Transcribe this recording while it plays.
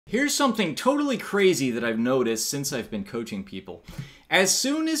Here's something totally crazy that I've noticed since I've been coaching people. As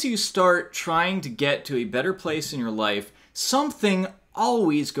soon as you start trying to get to a better place in your life, something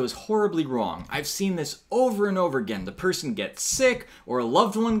always goes horribly wrong. I've seen this over and over again. The person gets sick, or a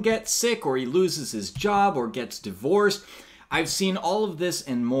loved one gets sick, or he loses his job, or gets divorced. I've seen all of this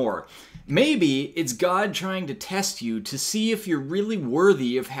and more. Maybe it's God trying to test you to see if you're really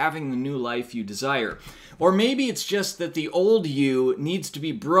worthy of having the new life you desire. Or maybe it's just that the old you needs to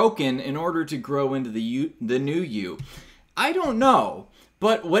be broken in order to grow into the new you. I don't know.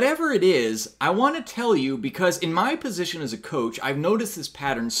 But whatever it is, I want to tell you because in my position as a coach, I've noticed this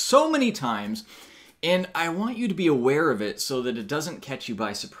pattern so many times, and I want you to be aware of it so that it doesn't catch you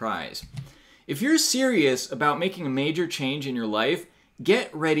by surprise. If you're serious about making a major change in your life,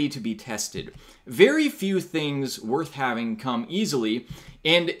 get ready to be tested. Very few things worth having come easily,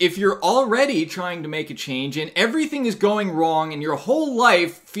 and if you're already trying to make a change and everything is going wrong and your whole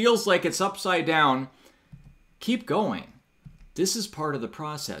life feels like it's upside down, keep going. This is part of the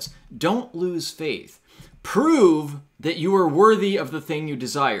process. Don't lose faith. Prove that you are worthy of the thing you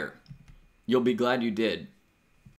desire. You'll be glad you did.